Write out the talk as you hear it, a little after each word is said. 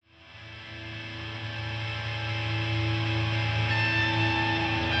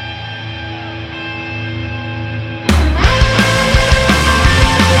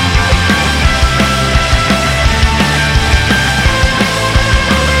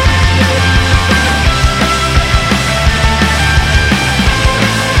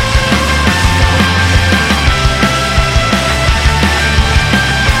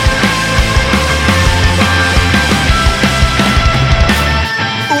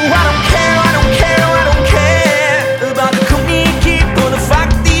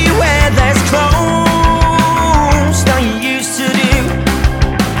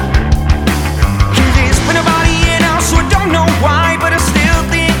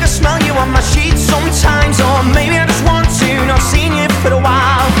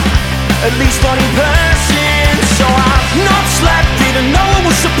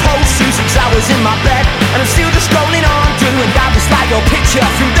your picture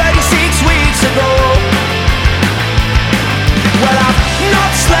from 36 weeks ago. Well, I've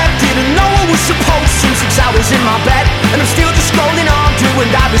not slept, didn't know I was supposed to. 6 hours in my bed, and I'm still just scrolling on, doing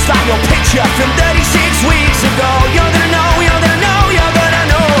that just like your picture from 36 weeks ago. You're gonna know, you're gonna know, you're gonna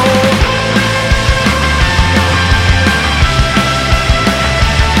know.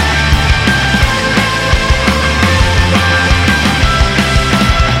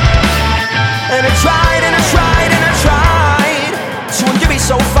 And I tried, and I tried, and I tried to undo it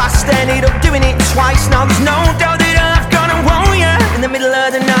so fast, ended up doing it twice. Now there's no doubt that I've gonna want you in the middle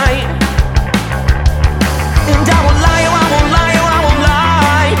of the night. And I won't lie, oh I won't lie, oh I won't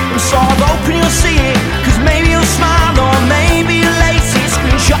lie. I'm sort of hoping you'll see it, cause maybe you'll smile, or maybe you'll lace it.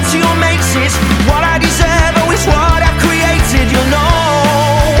 Screenshots of your mates is what I deserve, oh it's what I've created. You'll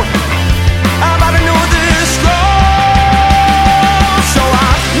know I've had another scroll. So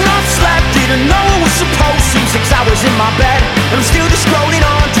I've not slept, didn't know I was supposed to. 6 hours in my bed, and I'm still just scrolling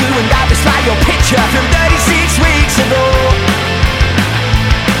on, doing that just like your picture from 36 weeks ago.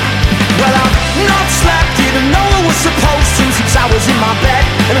 Well, I've not slept, didn't know I was supposed to. 6 hours in my bed,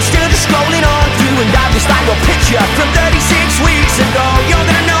 and I'm still just scrolling on, doing that just like your picture from 36 weeks ago. You're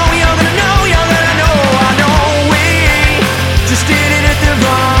gonna know, you're gonna know, you're gonna know. I know we just did it at the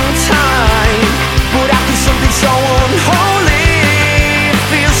wrong time, but after something so unholy,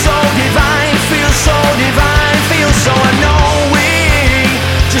 feels so divine, feels so divine, feels so. I know we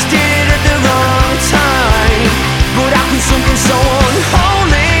just did it at the wrong time, but after something so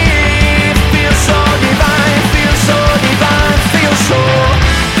unholy, feels so divine, feels so divine, feels so.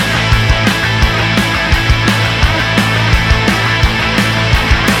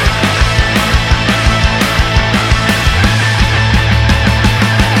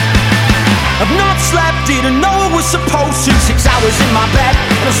 I've not slept, didn't know I was supposed to. 6 hours in my bed,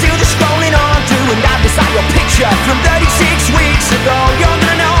 and I'm still just scrolling on, doing that just like your picture from 36 weeks ago. You're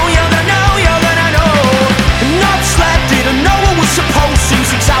gonna know, you're gonna know, you're gonna know. I've not slept, didn't know I was supposed to.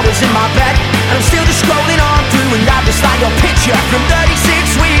 6 hours in my bed, and I'm still just scrolling on, doing that just like your picture from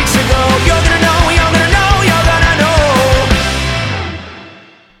 36 weeks ago. You're gonna know, you're gonna know, you're gonna know.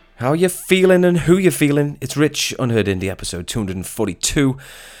 How you feeling and who you feeling? It's Rich, Unheard Indie, episode 242.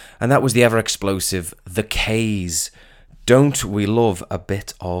 And that was the ever-explosive The K's. Don't we love a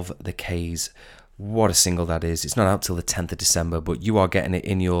bit of The K's? What a single that is. It's not out till the 10th of December, but you are getting it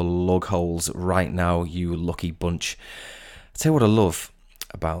in your lug holes right now, you lucky bunch. I'll tell you what I love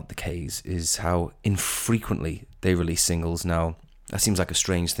about The K's is how infrequently they release singles now. That seems like a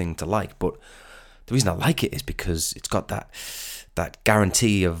strange thing to like, but the reason I like it is because it's got that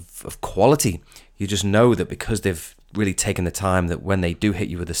guarantee of quality. You just know that because they've really taken the time, that when they do hit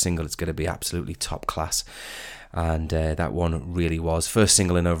you with a single, it's going to be absolutely top class. And that one really was. First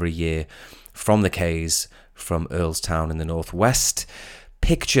single in over a year from The K's, from Earlstown in the Northwest.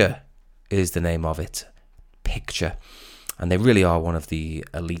 Picture is the name of it. Picture. And they really are one of the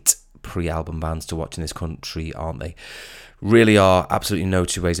elite pre-album bands to watch in this country, aren't they? Really are, absolutely no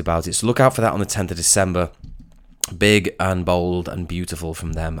two ways about it. So look out for that on the 10th of December. Big and bold and beautiful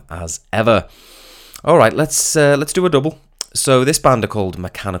from them as ever. All right, let's do a double. So this band are called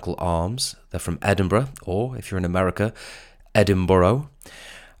Mechanical Arms. They're from Edinburgh, or if you're in America, Edinburgh.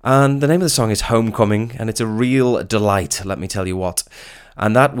 And the name of the song is Homecoming, and it's a real delight, let me tell you what.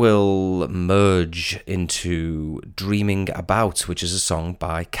 And that will merge into Dreaming About, which is a song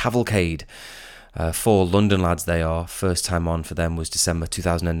by Cavalcade. 4 London lads they are. First time on for them was December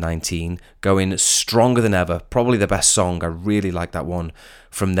 2019. Going stronger than ever. Probably the best song. I really like that one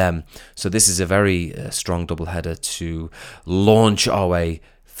from them. So this is a very strong doubleheader to launch our way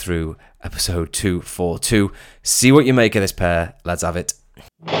through episode 242. See what you make of this pair. Let's have it.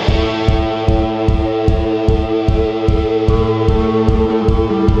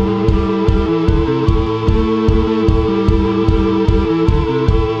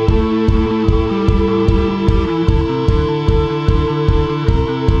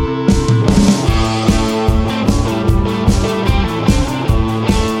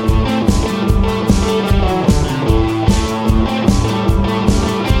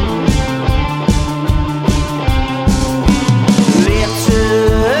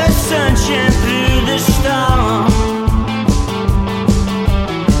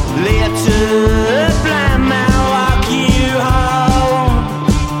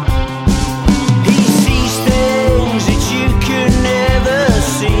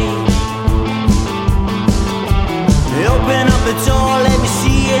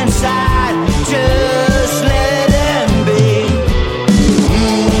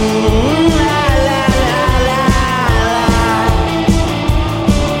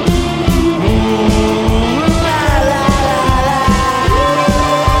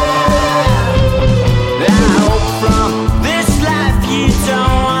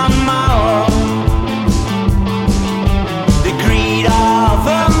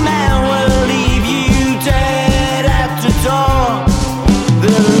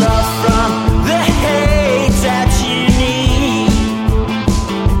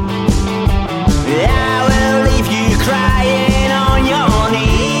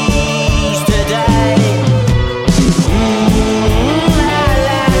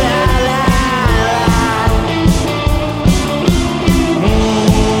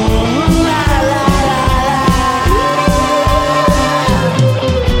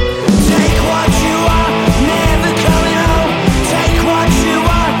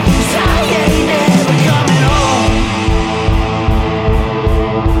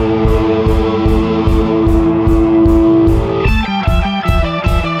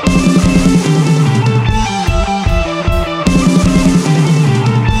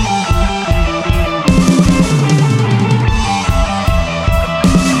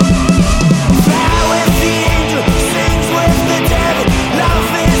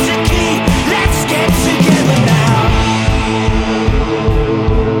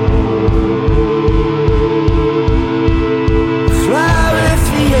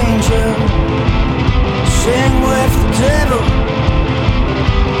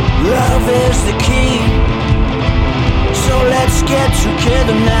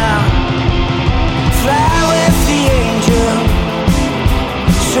 together now. Fly with the angel,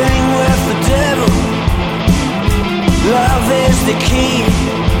 sing with the devil. Love is the key,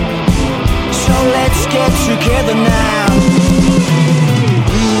 so let's get together now.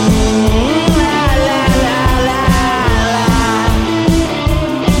 La la la la la.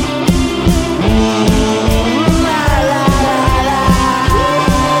 La la la la.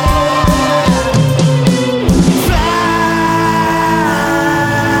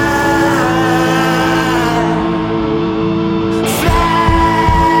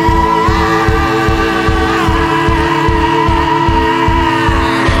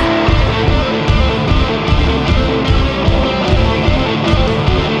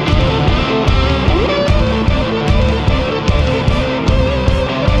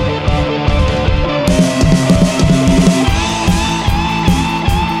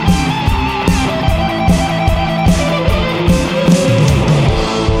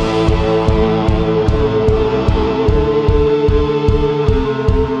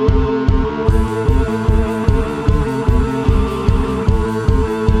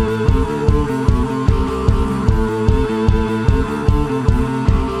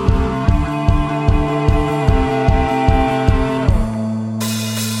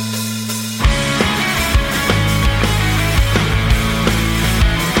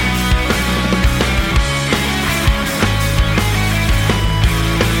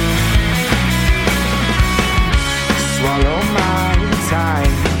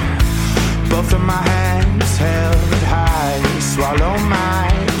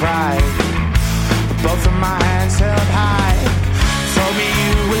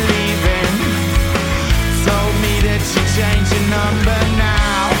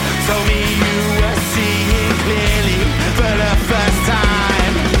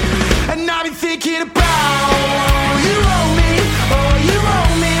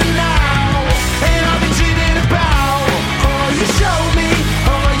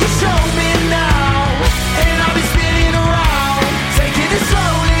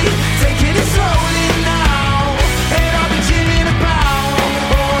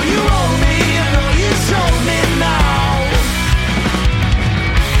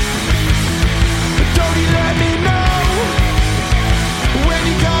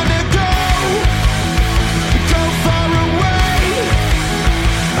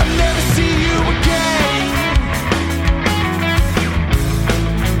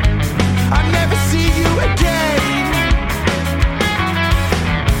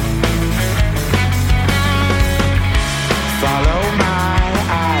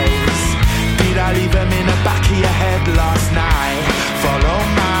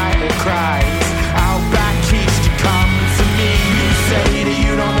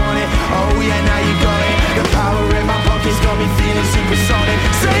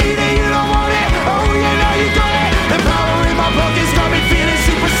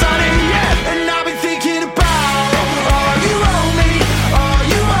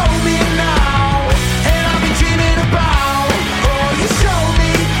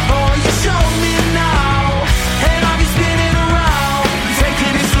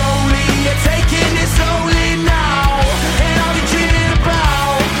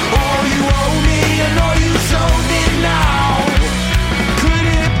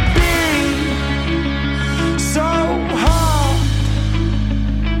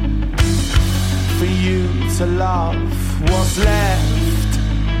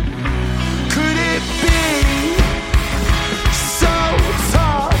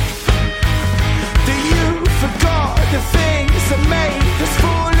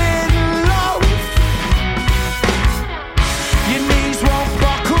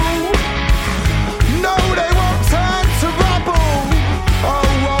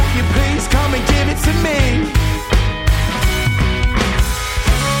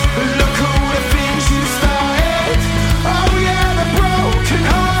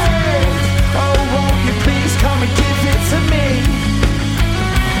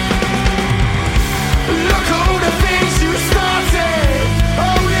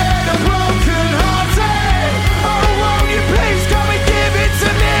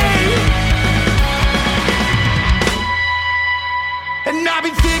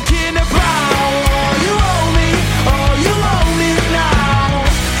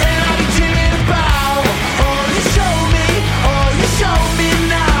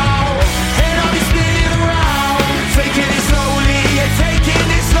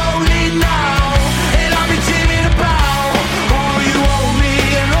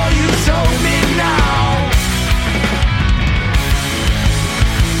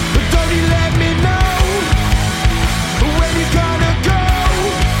 When you gonna go?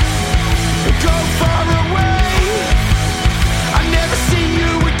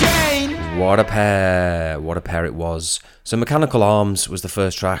 What a pair it was. So Mechanical Arms was the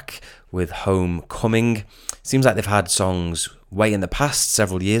first track with Homecoming. Seems like they've had songs way in the past,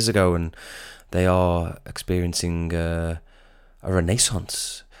 several years ago, and they are experiencing a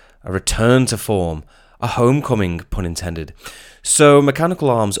renaissance, a return to form, a homecoming, pun intended. So Mechanical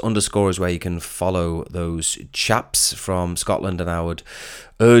Arms _ is where you can follow those chaps from Scotland, and I would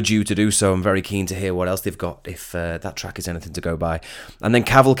urge you to do so. I'm very keen to hear what else they've got, if that track is anything to go by. And then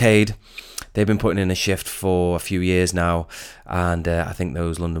Cavalcade, they've been putting in a shift for a few years now, and I think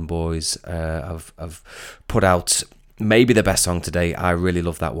those London boys have put out maybe the best song today. I really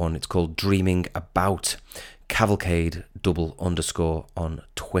love that one. It's called Dreaming About. Cavalcade _ on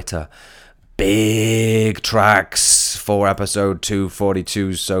Twitter. Big tracks for episode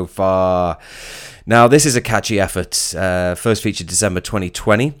 242 so far. Now, this is a catchy effort. First featured December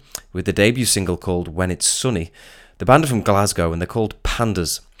 2020 with the debut single called When It's Sunny. The band are from Glasgow and they're called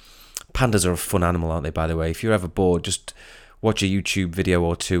Pandas. Pandas are a fun animal, aren't they, by the way? If you're ever bored, just watch a YouTube video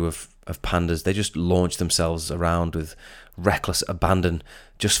or two of pandas. They just launch themselves around with reckless abandon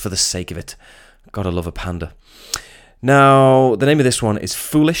just for the sake of it. Gotta love a panda. Now, the name of this one is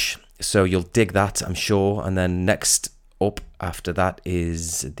Foolish. So you'll dig that, I'm sure. And then next up after that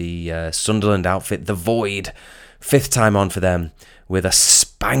is the Sunderland outfit, The Void. 5th time on for them with a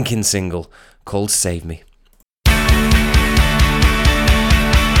spanking single called Save Me.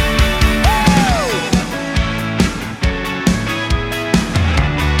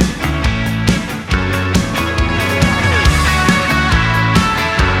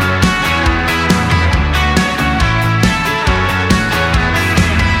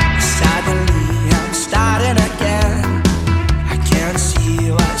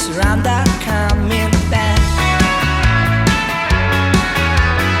 Coming back.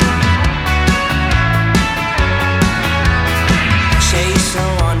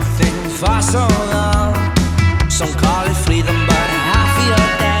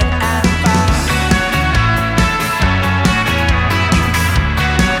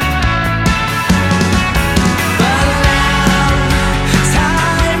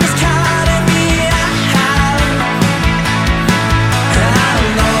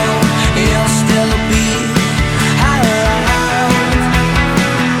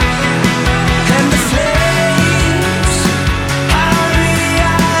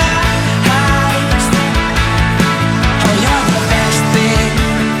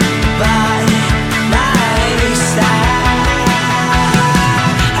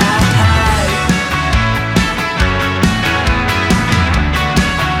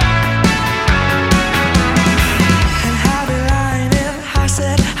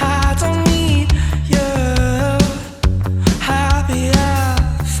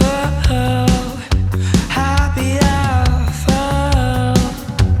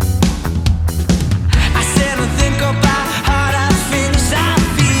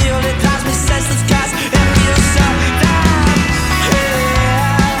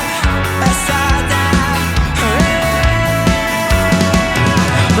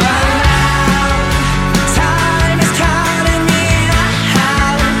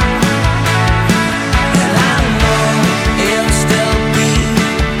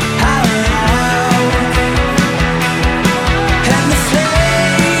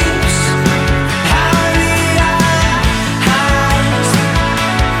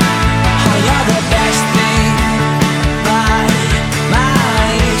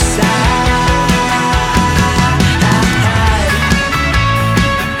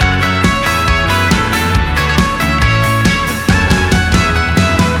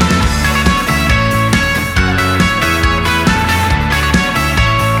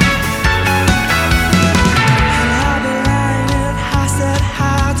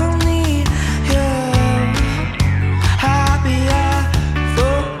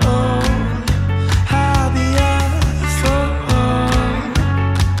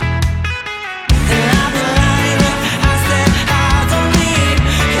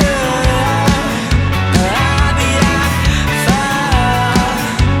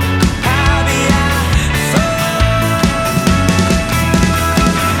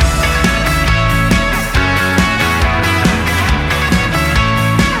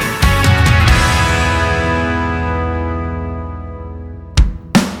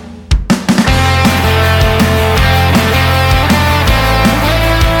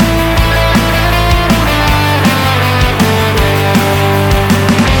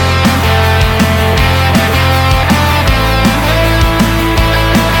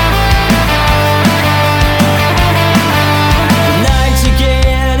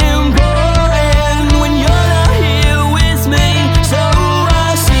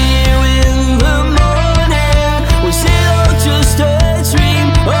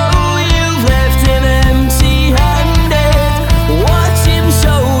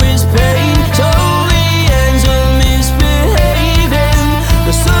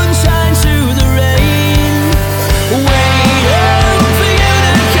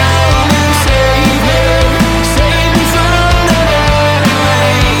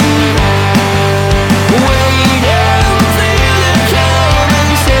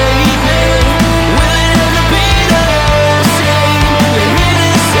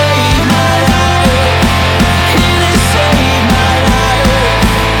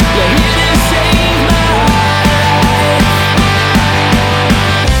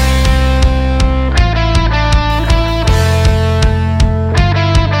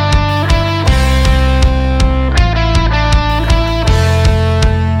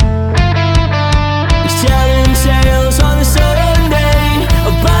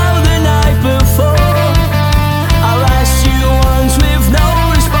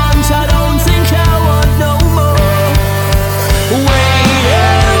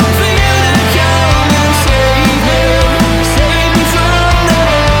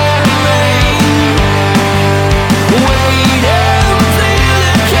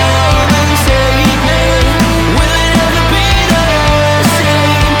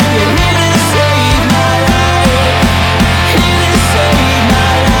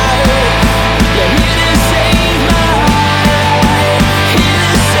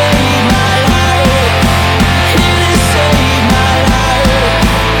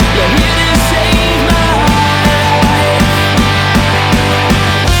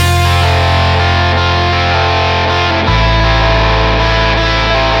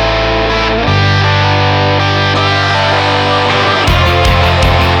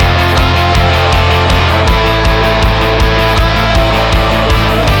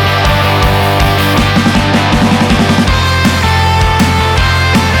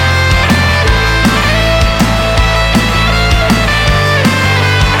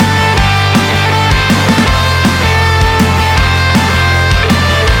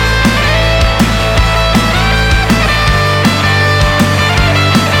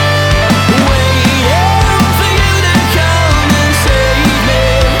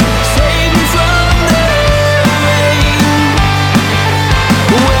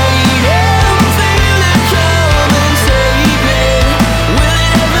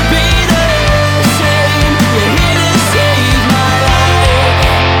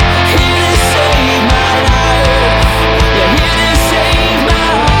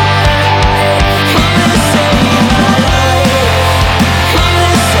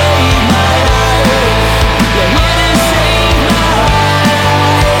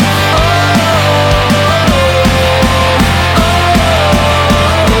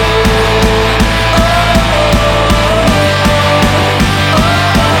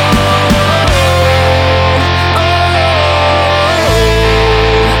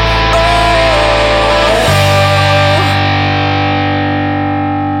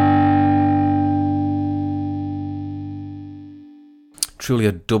 truly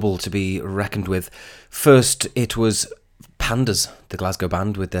a double to be reckoned with. First, it was Pandas, the Glasgow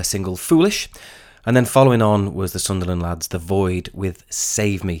band, with their single Foolish, and then following on was the Sunderland lads, The Void, with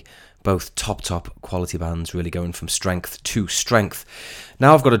Save Me. Both top quality bands, really going from strength to strength.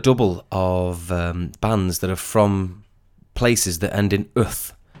 Now I've got a double of bands that are from places that end in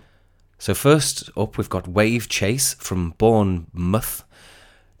uth. So first up, we've got Wave Chase from Bournemouth.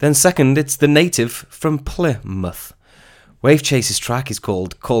 Then second, it's The Native from Plymouth. Wave Chase's track is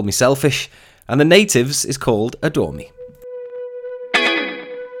called Call Me Selfish, and The Native's is called Adore Me.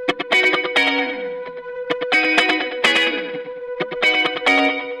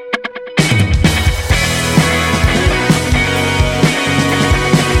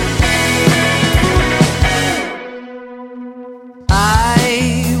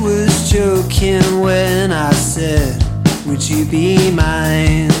 When I said, would you be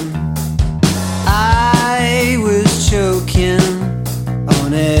mine? I was choking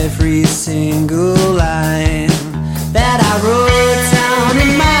on every single line that I wrote down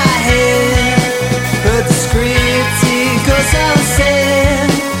in my head, but the script, it goes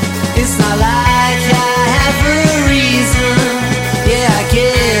unsaid. It's not like I have a reason. Yeah, I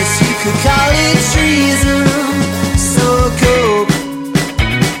guess you could call it treason. So go,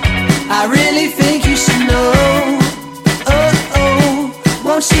 I really think you should know. Oh,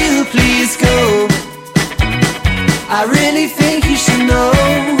 won't you please go? I really think you should know.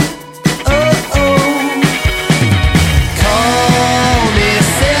 Oh, call me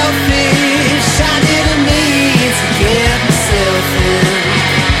selfish. I didn't mean to get myself in.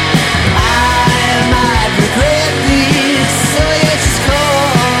 I might regret this, so yeah, just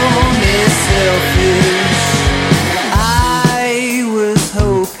call me selfish. I was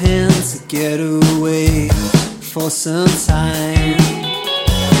hoping to get away for some time.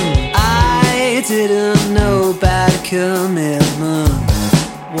 I didn't know bad commitment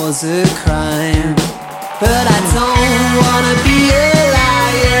was a crime, but I don't wanna be a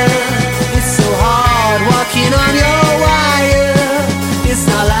liar. It's so hard walking on your wire. It's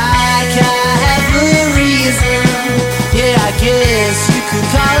not like I have a reason. Yeah, I guess you could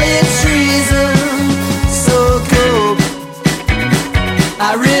call it treason. So go,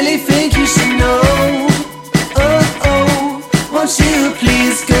 I really think you should know. Oh, won't you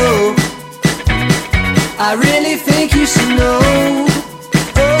please go? I really think you should know.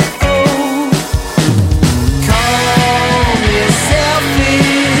 Oh, call me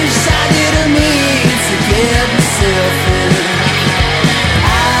selfish. I didn't mean to get myself in.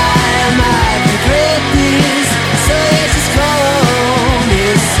 I might regret this, so yeah, just call me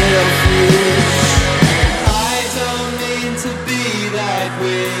selfish. I don't mean to be that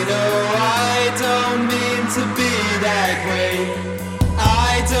way. No, I don't mean to be that way.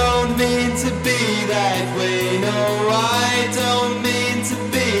 I don't mean to be that way. No, I don't mean to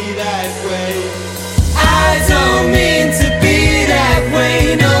be that way. I don't mean to be that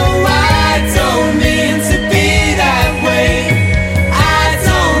way. No, I don't mean to be that way. I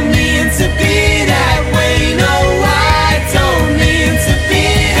don't mean to be that way. No, I don't mean to be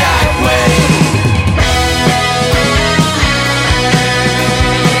that way.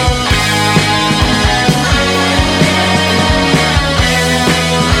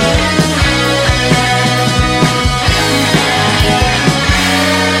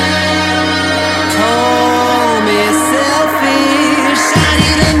 Call me selfish. I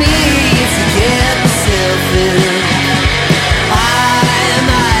didn't mean to get myself in. I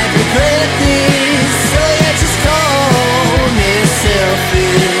might regret this, so yeah, just call me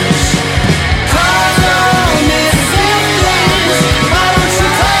selfish. Call me selfish. Why don't you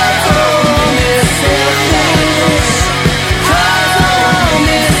call me selfish? Call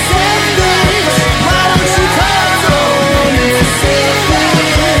me selfish. Why don't you call me selfish?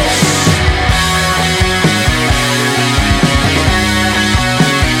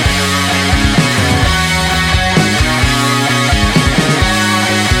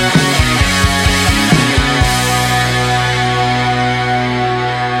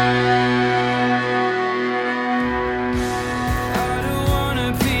 I don't wanna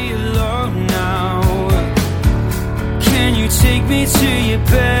be alone now. Can you take me to your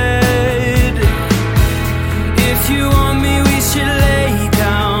bed? If you want me, we should lay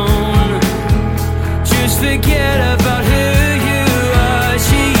down. Just forget about who you are,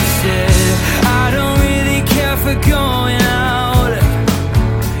 she said. I don't really care for going out.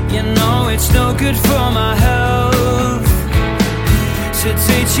 You know it's no good for my health. So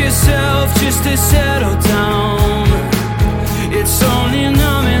teach yourself just to settle down. It's only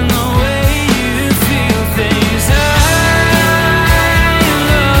numbing the way you feel things. I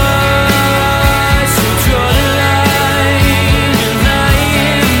love, so draw the line tonight.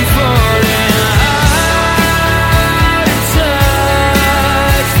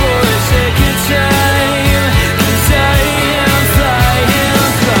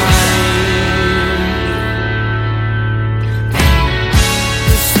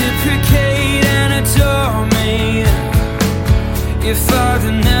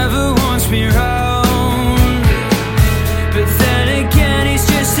 father never wants me round, but then again he's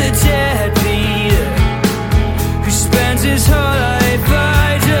just a deadbeat who spends his whole life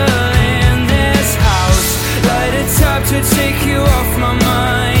idle in this house. Light a top to take you off my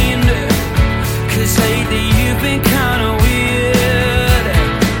mind, 'cause lately you've been kinda weird,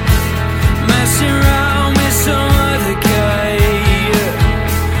 messing around with some other guy.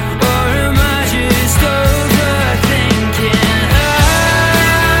 Or am I just overthinking?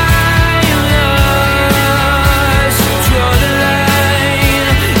 I'm lost, draw the line,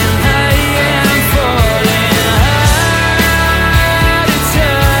 and I am falling out of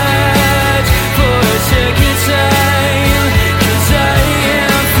touch for a second time, 'cause I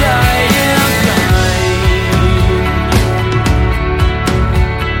am flying blind.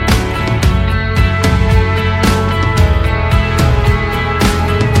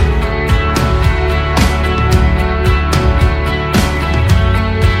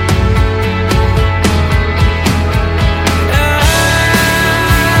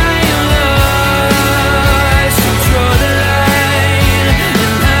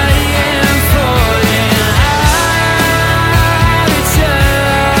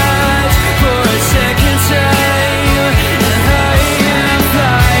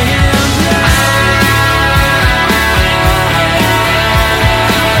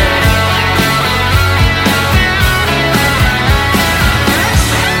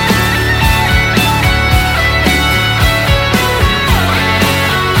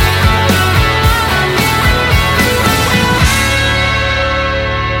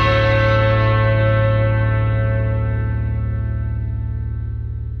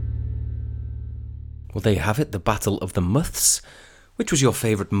 Well, there you have it, the Battle of the Muths. Which was your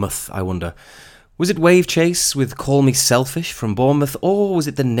favourite Muth, I wonder? Was it Wave Chase with Call Me Selfish from Bournemouth, or was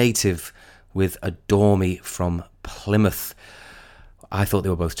it The Native with Adore Me from Plymouth? I thought they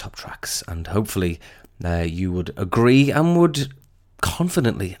were both top tracks, and hopefully you would agree and would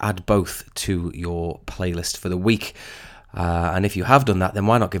confidently add both to your playlist for the week. And if you have done that, then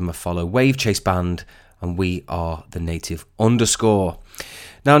why not give them a follow? Wave Chase Band, and we are The Native _.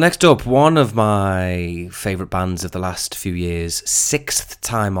 Now, next up, one of my favourite bands of the last few years, 6th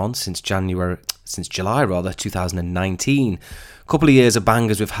time on since July 2019. A couple of years of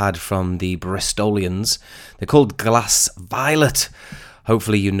bangers we've had from the Bristolians. They're called Glass Violet.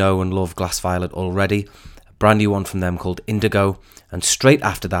 Hopefully you know and love Glass Violet already. A brand new one from them called Indigo. And straight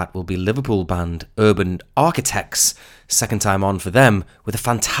after that will be Liverpool band Urban Architects. Second time on for them with a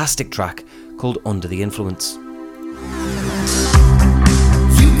fantastic track called Under the Influence.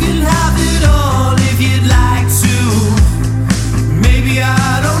 Have it all if you'd like to. Maybe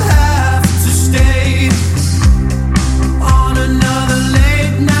I don't have to stay on another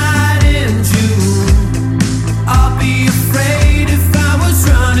late night in June. I'll be afraid if I was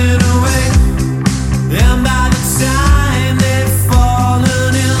running away, and by the time they've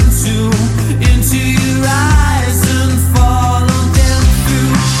fallen into your eyes and fallen down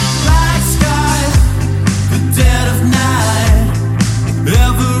through black sky, the dead of night.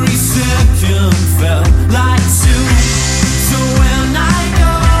 Every second felt like two. So when I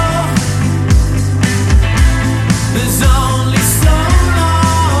go, there's only so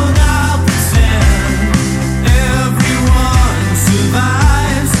long I'll pretend. Everyone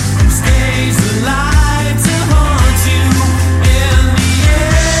survives, stays alive to haunt you in the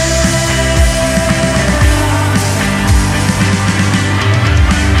air.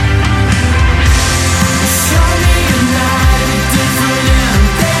 Show me a night different.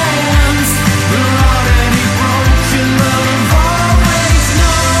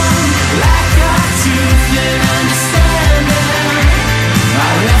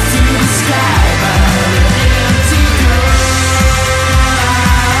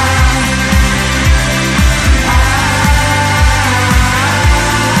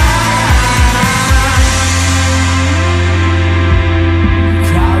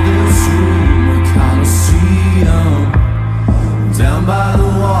 Down by the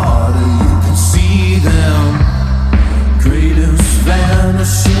water, you can see them. Greatest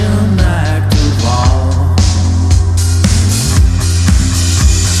vanishing act of all.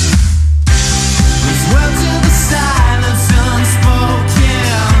 There's words in the silence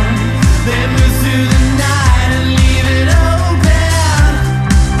unspoken. They move through the night and leave it open.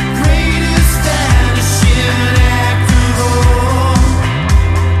 Greatest vanishing act of all.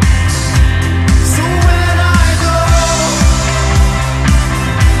 So when I go,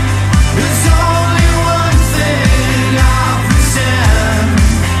 there's only one thing I'll pretend.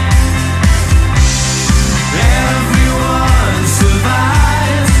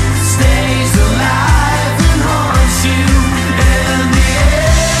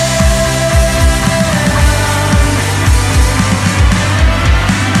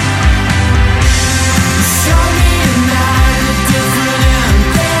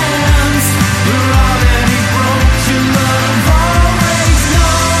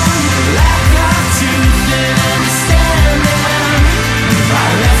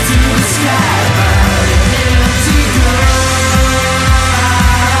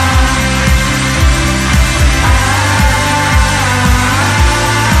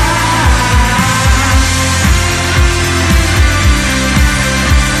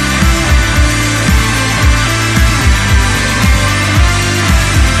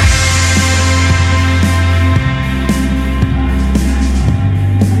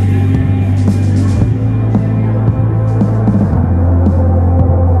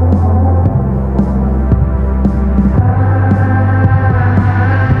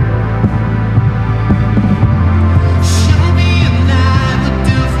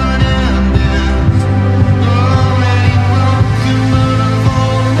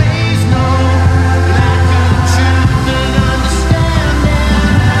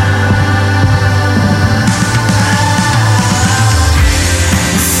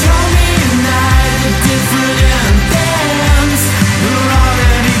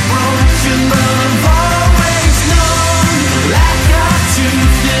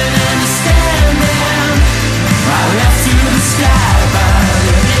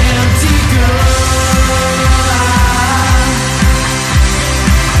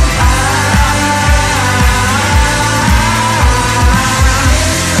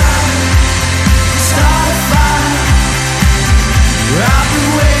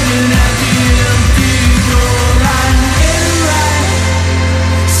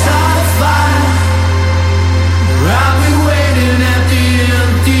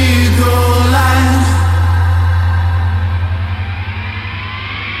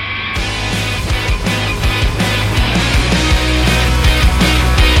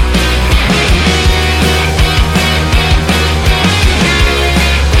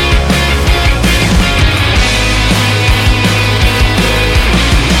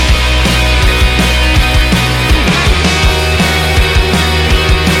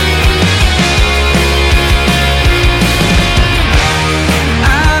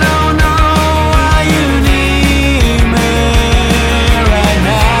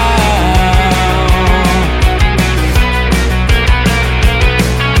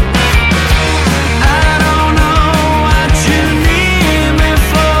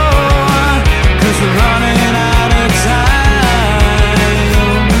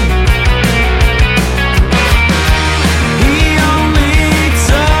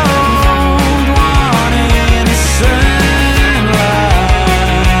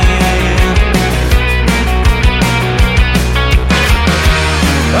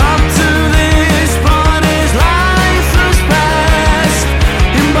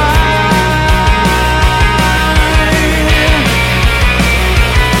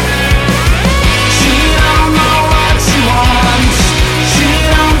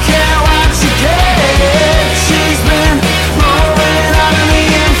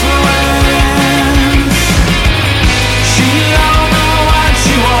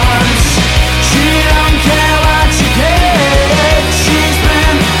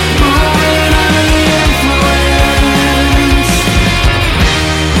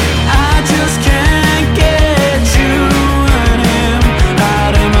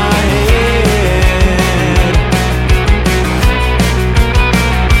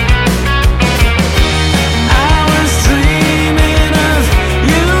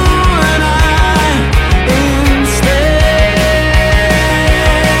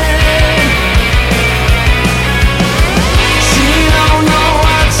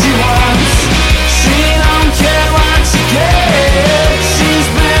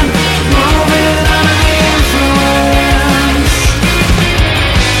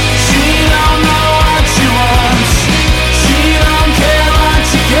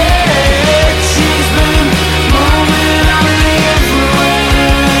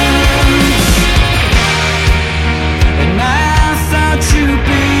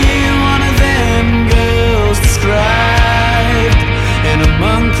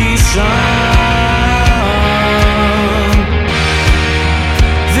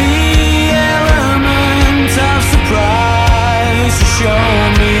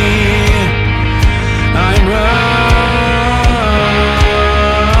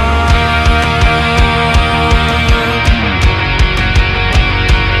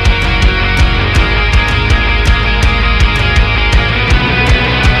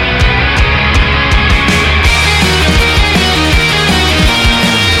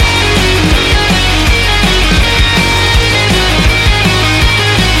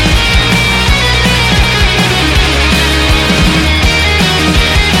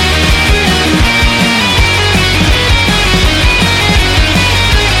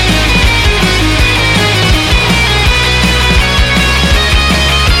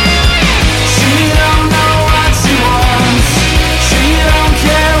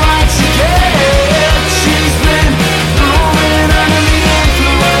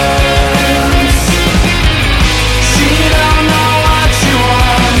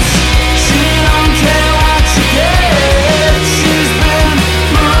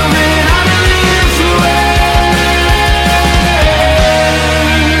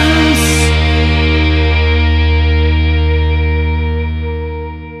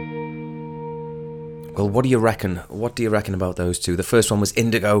 What do you reckon? What do you reckon about those two? The first one was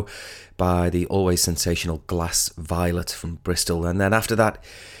Indigo by the always sensational Glass Violet from Bristol. And then after that,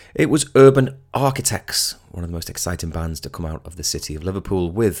 it was Urban Architects, one of the most exciting bands to come out of the city of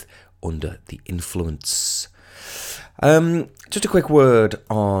Liverpool with Under the Influence. Just a quick word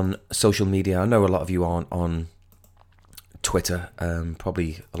on social media. I know a lot of you aren't on Twitter.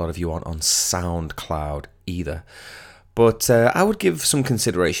 Probably a lot of you aren't on SoundCloud either. But I would give some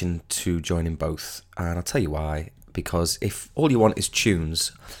consideration to joining both, and I'll tell you why. Because if all you want is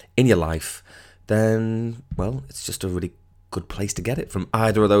tunes in your life, then, well, it's just a really good place to get it from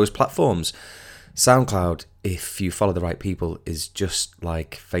either of those platforms. SoundCloud, if you follow the right people, is just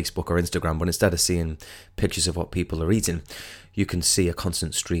like Facebook or Instagram, but instead of seeing pictures of what people are eating, you can see a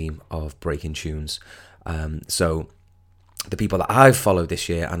constant stream of breaking tunes. So the people that I've followed this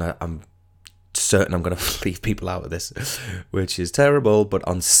year, and I'm certain I'm going to leave people out of this, which is terrible, but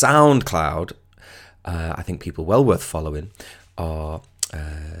on SoundCloud, I think people well worth following are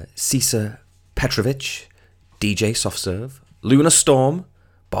Cesar Petrovic, DJ Soft Serve, Luna Storm,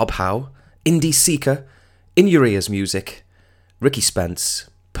 Bob Howe, Indie Seeker, In Your Ears Music, Ricky Spence,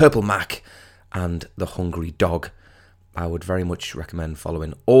 Purple Mac, and The Hungry Dog. I would very much recommend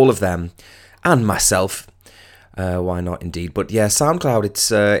following all of them, and myself. Why not, indeed? But yeah, SoundCloud,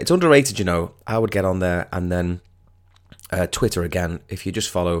 it's underrated, you know. I would get on there, and then Twitter again. If you just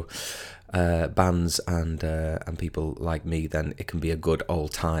follow bands and people like me, then it can be a good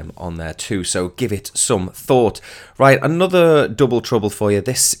old time on there too. So give it some thought. Right, another double trouble for you.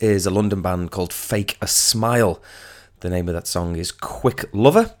 This is a London band called Fake a Smile. The name of that song is Quick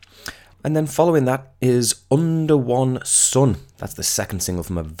Lover. And then following that is Under One Sun. That's the second single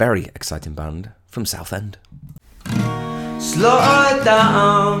from a very exciting band from Southend. Slow it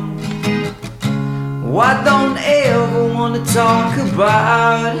down. Why don't ever want to talk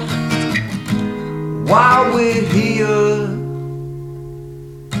about why we're here?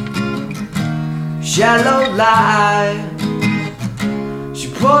 Shallow light. She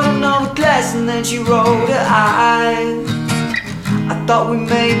poured another glass and then she rolled her eyes. I thought we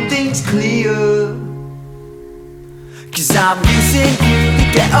made things clear, 'cause I'm using you to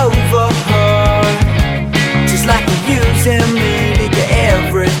get over her, just like you're using me to get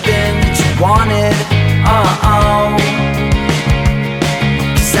everything that you wanted.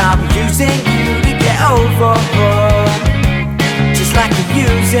 'Cause I'm using you to get over her, just like you're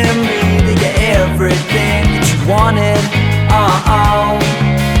using me to get everything that you wanted.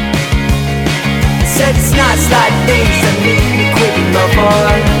 Said it's nights like these I need a quick lover.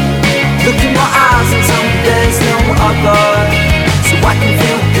 Look in my eyes and tell me there's no other, so I can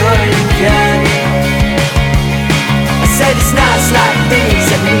feel good again. I said it's nights like these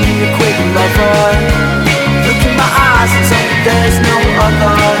I need a quick lover. Look in my eyes and tell me there's no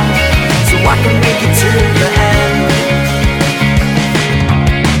other, so I can make it to the end.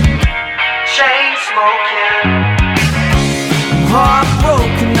 Chain smoking,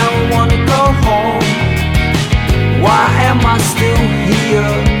 heartbroken, I wanna go home. Why am I still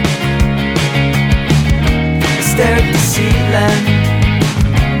here? I stare at the ceiling,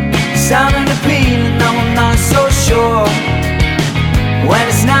 sounding appealing, now I'm not so sure when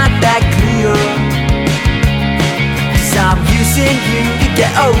it's not that clear. 'Cause I'm using you to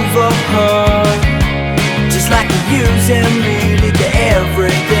get over her, just like you're using me to get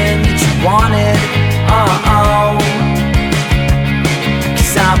everything that you wanted.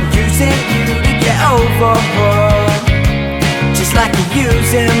 'Cause I'm using you to get over her, just like you're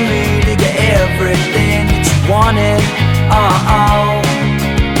using me to get everything that you wanted. I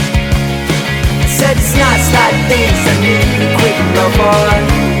said it's nights like these I need a quick lover.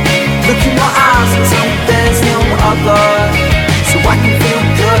 Look in my eyes and tell me there's no other, so I can feel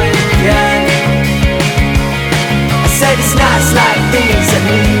good again. I said it's nights like these I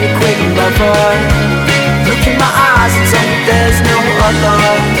need a quick lover. Look in my eyes and tell me there's no other,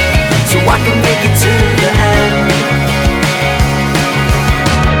 so I can make it to the end.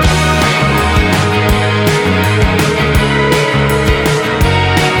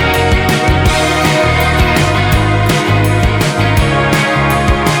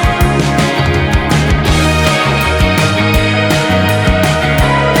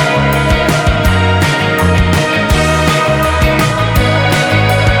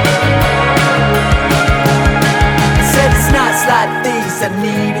 I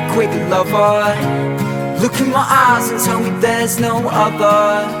need a quick lover. Look in my eyes and tell me there's no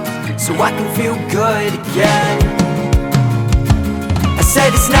other, so I can feel good again. I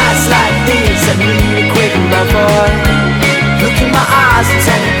said it's nights like these I need a quick lover. Look in my eyes and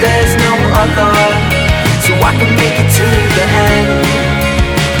tell me there's no other, so I can make it to the end.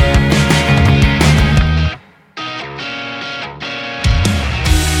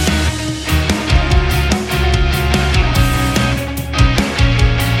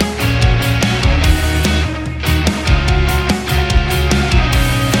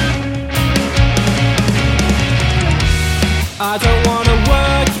 I don't wanna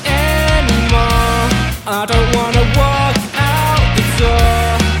work anymore. I don't wanna walk out the door.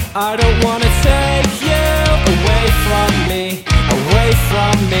 I don't wanna take you away from me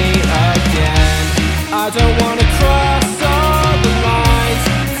again. I don't wanna cross all the lines,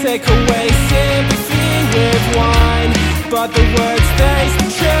 take away sympathy with wine, but the words they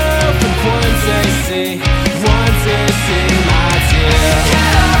speak true from one day see, my dear.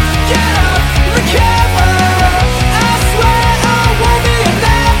 Get up, recover. I swear I won't be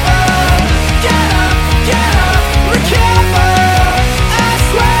never. Get up, recover. I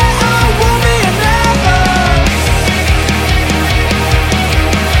swear I won't be never.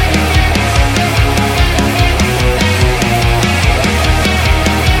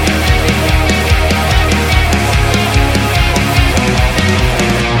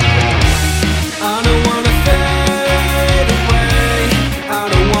 I don't wanna fade away. I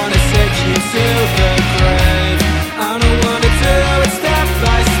don't wanna take you to the grave. I don't wanna do it step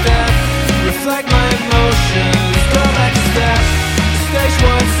by step. Reflect my emotions, go back a step. Stage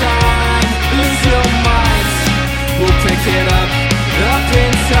one time, lose your mind. We'll pick it up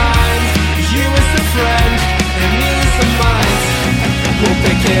in time. You as a friend, and me as a mind. We'll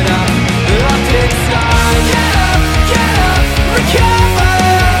pick it up in time. Get up, recover.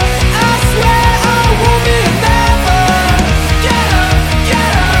 I swear I won't be never. Get up,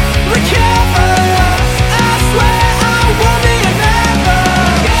 recover. I swear I won't be never.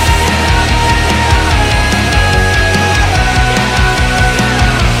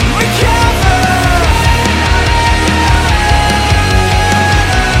 Recover.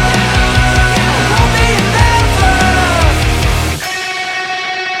 Won't be never.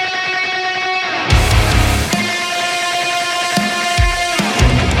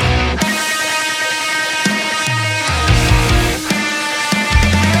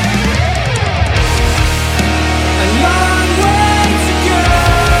 A long way to go,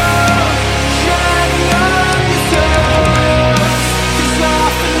 shining on your toes, 'cause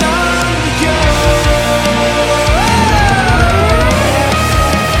off and on we go.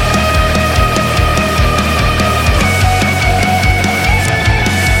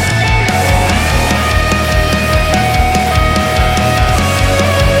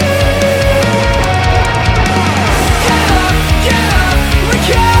 Get up,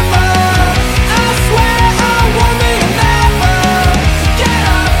 recover. I swear I won't be never. Get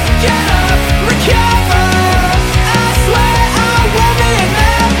up, recover. I swear I won't be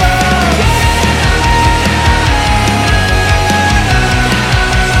never.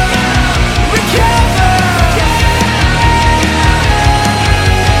 Recover.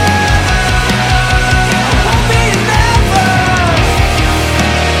 Won't be never.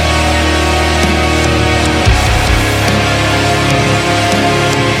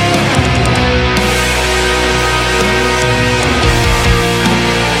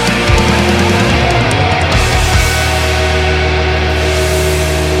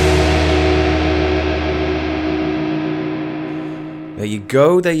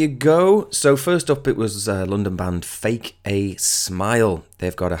 There you go. So first up it was London band Fake a Smile.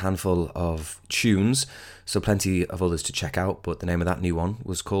 They've got a handful of tunes, so plenty of others to check out, but the name of that new one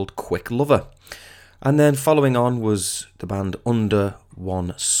was called Quick Lover. And then following on was the band Under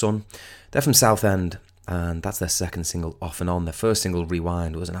One Sun. They're from Southend, and that's their second single, Off and On. Their first single,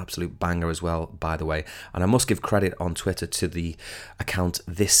 Rewind, was an absolute banger as well, by the way. And I must give credit on Twitter to the account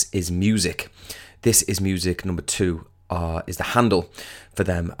This Is Music. This Is Music number 2 is the handle for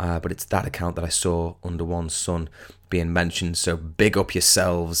them, but it's that account that I saw Under One Sun being mentioned. So big up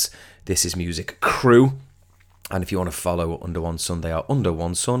yourselves, This Is Music crew. And if you want to follow Under One Sun, they are Under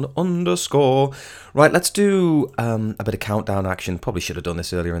One Sun _. Right, let's do a bit of countdown action. Probably should have done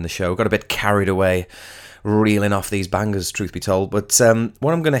this earlier in the show. Got a bit carried away reeling off these bangers, truth be told. But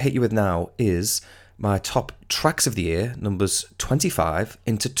what I'm going to hit you with now is my top tracks of the year, numbers 25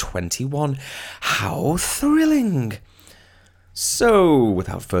 into 21. How thrilling! So,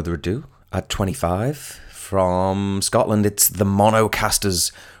 without further ado, at 25, from Scotland, it's the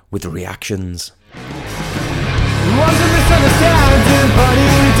Monocasters with Reactions. Was a misunderstanding, but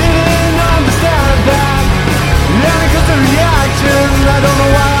he didn't understand that. Yeah, because the reaction, I don't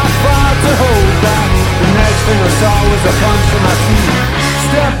know why I fought to hold back. The next thing I saw was a punch in my teeth.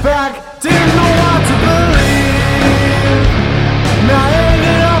 Step back, didn't know what to believe. Now I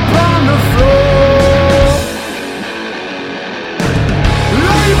ended up on the floor.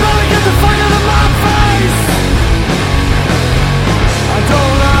 Oh, you better get the fuck out of my face. I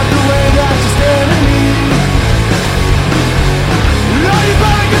don't like the way that you're staring at me. You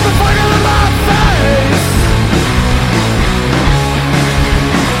better get the fuck out of my face.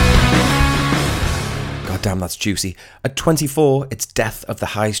 God damn, that's juicy. At 24, it's Death of the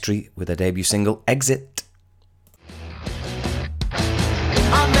High Street with their debut single, Exit.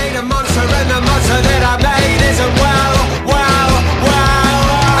 I made a monster and the monster that I made isn't well.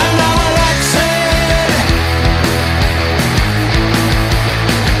 And now I'll exit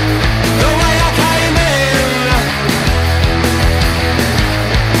the way I came in.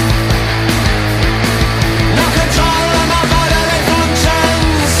 No control of my bodily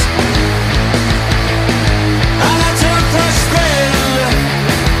functions, and I took the spin.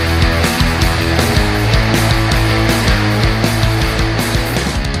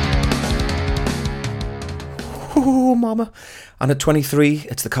 Oh, mama. And at 23,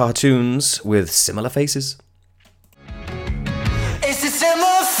 it's the Cartoons with Similar Faces. It's the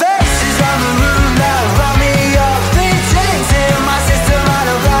similar faces on the room that run me up. These things in my system, I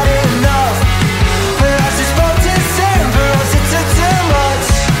don't got enough. Perhaps it's both to sin, perhaps it's too much.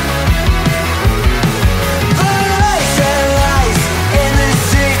 But lies and lies in the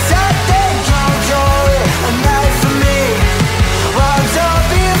streets, I think control it. A night for me. Well, don't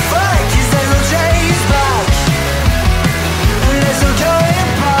be afraid, 'cause there's no change back. There's no going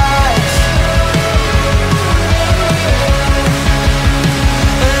back.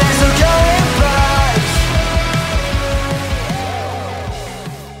 There's no going back.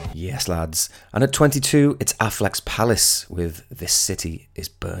 Yes, lads. And at 22, it's Affleck's Palace with This City is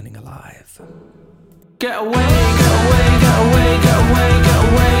Burning Alive. Get away, get away, get away, get away, get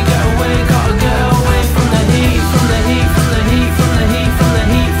away, get away, gotta get away from the heat, from the heat, from the heat, from the heat, from the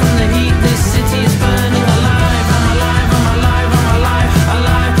heat, from the heat. This city is burning alive. I'm alive, I'm alive, I'm alive,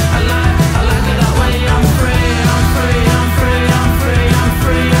 alive, alive. I like it that way. I'm free, I'm free, I'm free, I'm free, I'm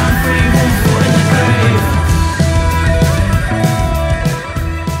free, I'm free. One foot in the grave.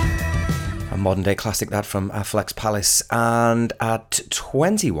 A modern day classic, that, from Affleck's Palace. And at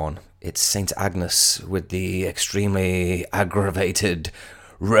 21, it's Saint Agnes with the extremely aggravated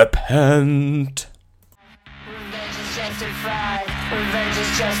Repent. Revenge is justified. Revenge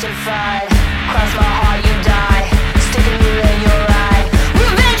is justified. Cross my heart, you die. Stick a needle in your eye.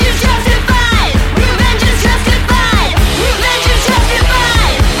 Revenge is justified. Revenge is justified. Revenge is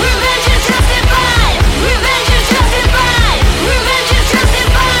justified. Revenge is justified. Revenge is justified. Revenge is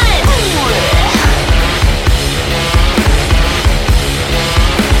justified.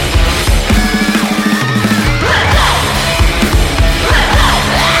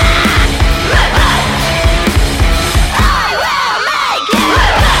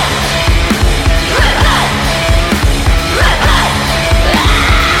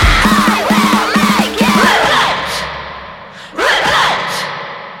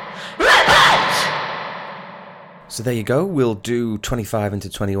 So there you go. We'll do 25 into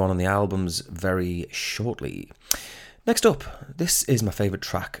 21 on the albums very shortly. Next up, this is my favourite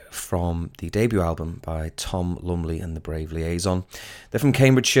track from the debut album by Tom Lumley and the Brave Liaison. They're from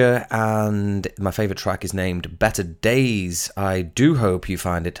Cambridgeshire, and my favourite track is named Better Days. I do hope you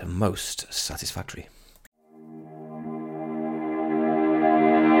find it most satisfactory.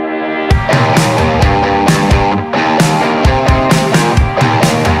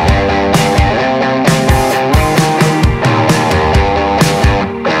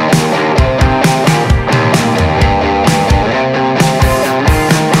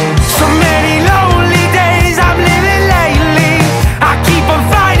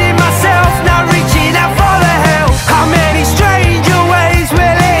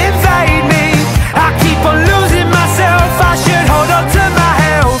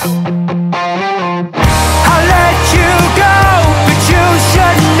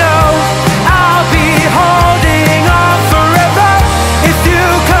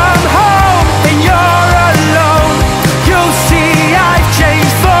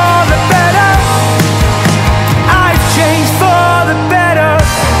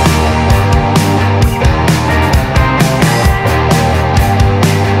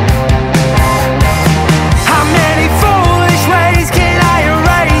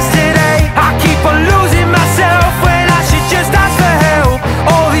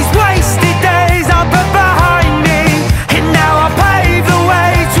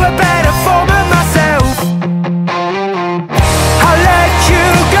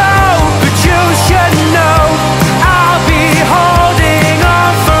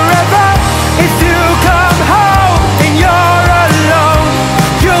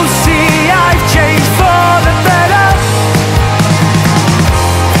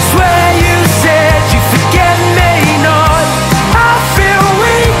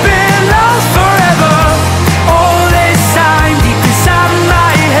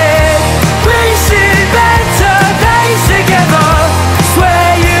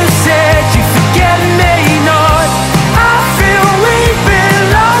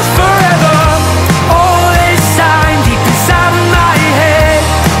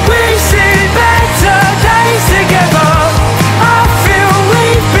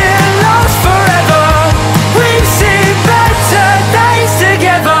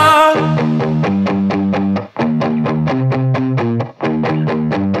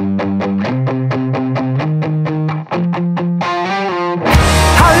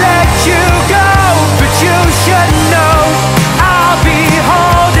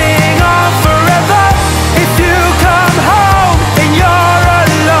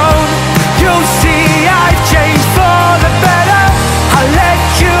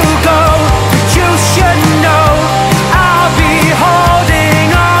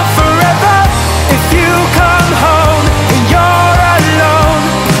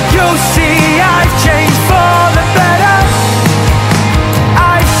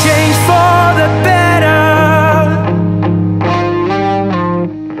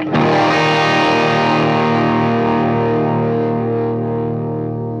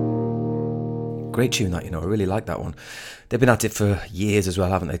 Great tune that, I really like that one. They've been at it for years as well,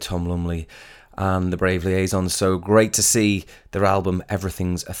 haven't they, Tom Lumley and the Brave Liaisons? So great to see their album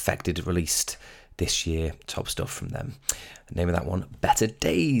Everything's Affected released this year. Top stuff from them. The name of that one, Better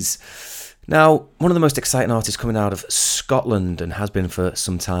Days. Now, one of the most exciting artists coming out of Scotland, and has been for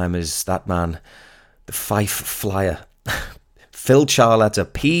some time, is that man, the Fife Flyer, Phil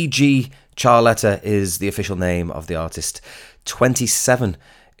Charletta. PG Charletta is the official name of the artist. 27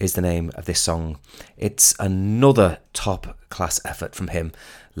 is the name of this song. It's another top class effort from him.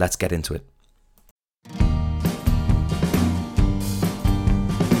 Let's get into it.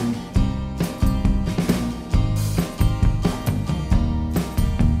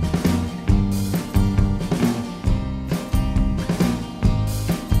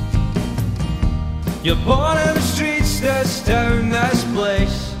 You're born in the streets that's down this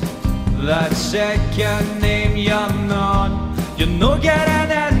place. That second name you're not. You're no getting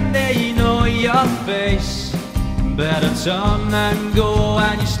in there, you know your face. Better turn and go,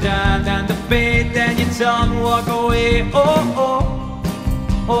 and you stand and debate, then you turn, walk away, oh, oh,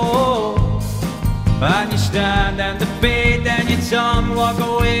 oh. And you stand and debate, then you turn, walk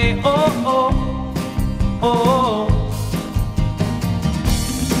away, oh, oh, oh.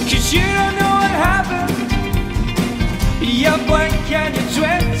 'Cause you don't know what happened. You're blank and you're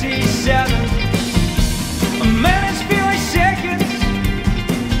 27. Minutes feel like seconds.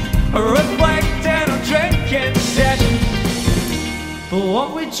 Reflecting on drinking sessions. But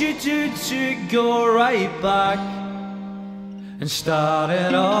what would you do to go right back and start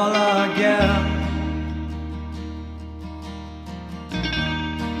it all again?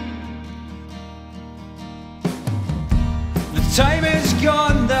 The time is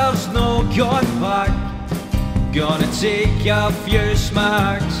gone, there's no going back. Gonna take a few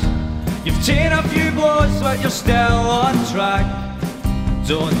smacks. You've taken a few blows, but you're still on track.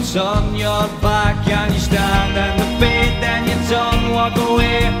 Don't turn your back, and you stand and debate, then you turn, walk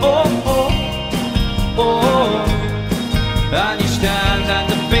away, oh, oh, oh. And you stand and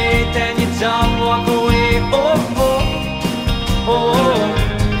debate, then you turn, walk away, oh, oh, oh.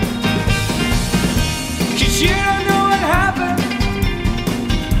 'Cause you don't know what happened.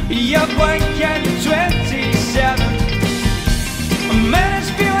 You're blank and you're 27. Minutes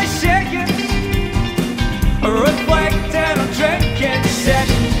feel like seconds. Reflecting on drinking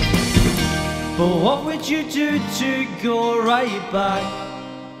sessions. But what would you do to go right back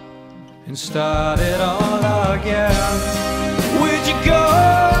and start it all again? Would you go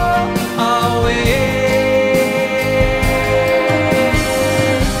away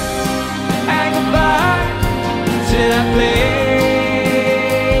and go back to that place?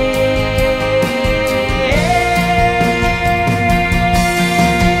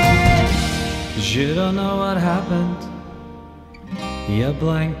 You don't know what happened. You're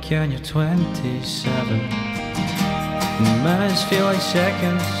blank and you're 27. Minutes feel like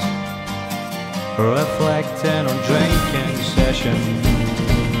seconds. Reflecting on drinking sessions.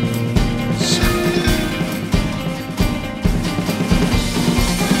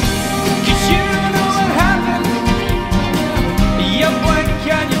 Cause you don't know what happened. You're blank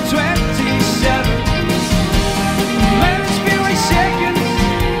and you're 27. Minutes feel like seconds.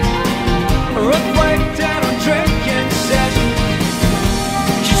 Reflecting on drinking sessions.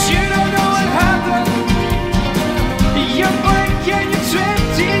 'Cause you don't know what happened. You're blank and you're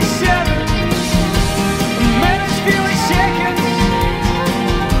 27. Minutes feel like seconds.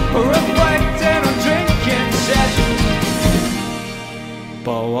 Reflecting on drinking sessions.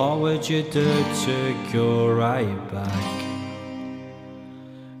 But what would you do to go right back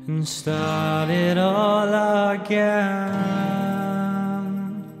and start it all again?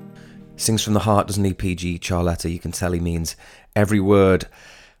 Sings from the heart, doesn't he, PG Charletta? You can tell he means every word.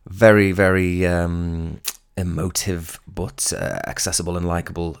 Very, very emotive, but accessible and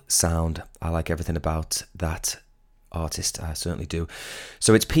likeable sound. I like everything about that artist, I certainly do.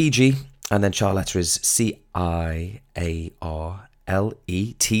 So it's PG, and then Charletta is CIARLETTA. And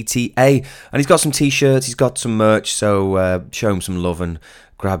he's got some t-shirts, he's got some merch, so show him some love and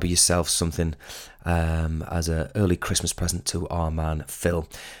grab yourself something as an early Christmas present to our man Phil.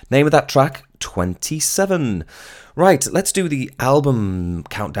 Name of that track, 27. Right, let's do the album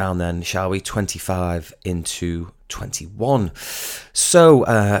countdown then, shall we? 25 into 21. So,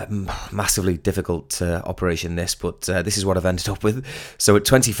 massively difficult operation this, but this is what I've ended up with. So at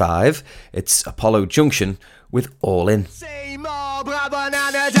 25, it's Apollo Junction with All In. Say more, brother, na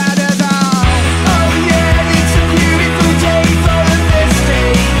na da da da. Oh yeah, it's a beautiful day for a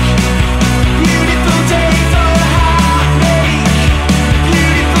mistake. Beautiful day for a heartbreak.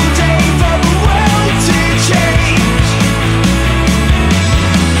 Beautiful day for the world to change.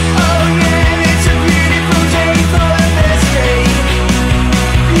 Oh yeah, it's a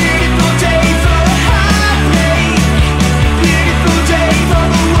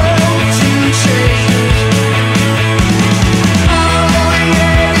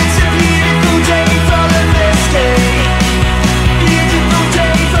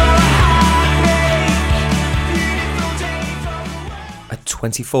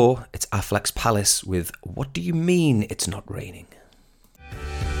 24, it's Affleck's Palace with What Do You Mean It's Not Raining?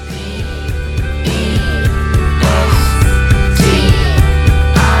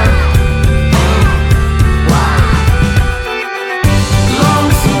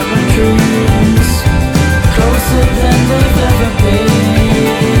 Closer than they've ever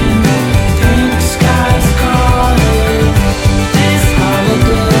been. Pink skies calling. This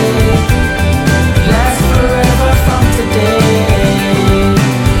holiday lasts forever from today.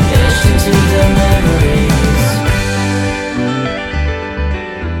 Etched into the memories.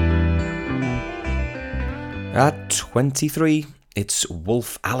 At 23, it's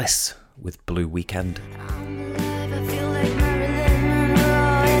Wolf Alice with Blue Weekend. I feel like Marilyn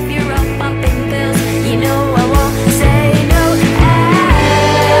Monroe. If you're up popping pills, you know I won't say no.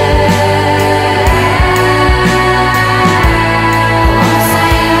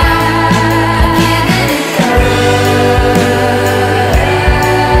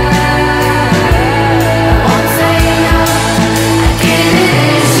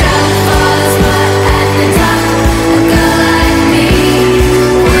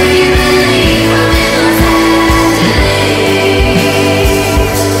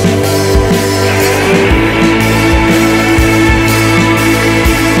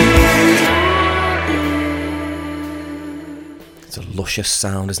 Luscious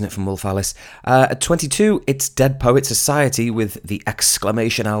sound, isn't it, from Wolf Alice? At 22, it's Dead Poet Society with the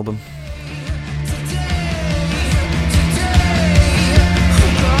Exclamation album.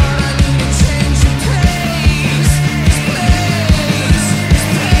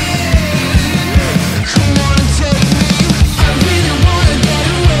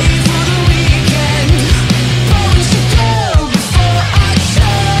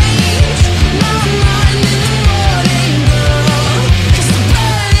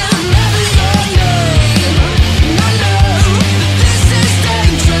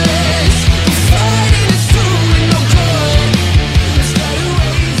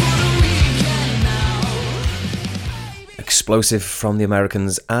 Explosive from the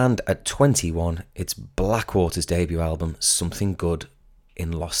Americans, and at 21, it's Blackwater's debut album, Something Good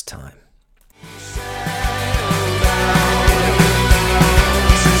in Lost Time.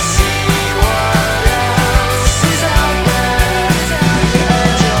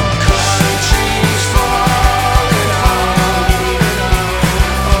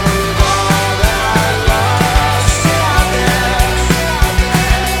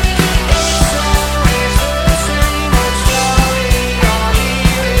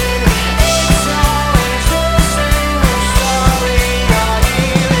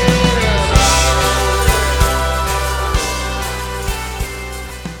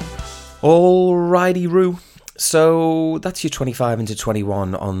 Alrighty, Roo. So that's your 25 into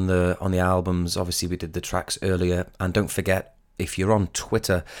 21 on the albums. Obviously, we did the tracks earlier, and don't forget, if you're on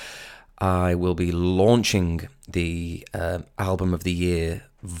Twitter, I will be launching the album of the year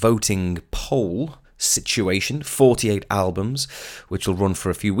voting poll situation, 48 albums, which will run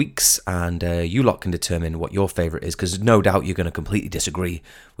for a few weeks, and you lot can determine what your favourite is, because no doubt you're going to completely disagree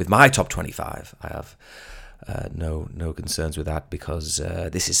with my top 25. I have no concerns with that, because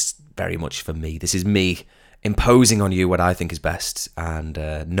this is very much for me. This is me imposing on you what I think is best, and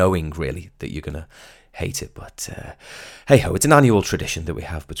knowing really that you're going to hate it. But hey ho, it's an annual tradition that we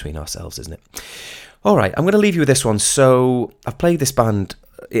have between ourselves, isn't it? All right, I'm going to leave you with this one. So I've played this band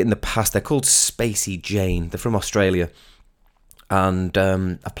in the past. They're called Spacey Jane. They're from Australia, and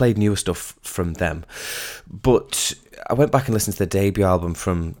I've played newer stuff from them. But I went back and listened to their debut album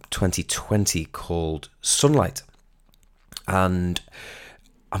from 2020 called Sunlight, and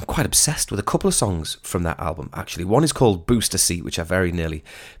I'm quite obsessed with a couple of songs from that album, actually. One is called Booster Seat, which I very nearly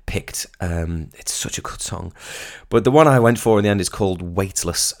picked. It's such a good song. But the one I went for in the end is called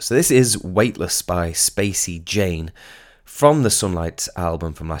Weightless. So this is Weightless by Spacey Jane from the Sunlight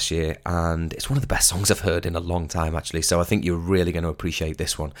album from last year, and it's one of the best songs I've heard in a long time, actually. So I think you're really going to appreciate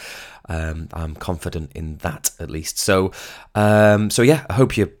this one. I'm confident in that, at least. So yeah, I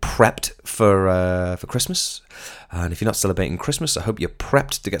hope you're prepped for Christmas. And if you're not celebrating Christmas, I hope you're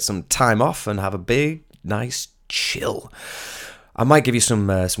prepped to get some time off and have a big, nice chill. I might give you some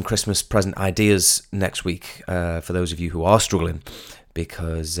Christmas present ideas next week for those of you who are struggling,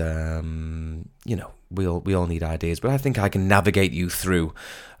 because we all need ideas. But I think I can navigate you through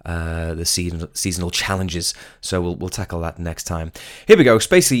the seasonal challenges. So we'll tackle that next time. Here we go,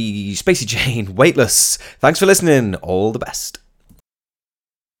 Spacey Jane, Weightless. Thanks for listening. All the best.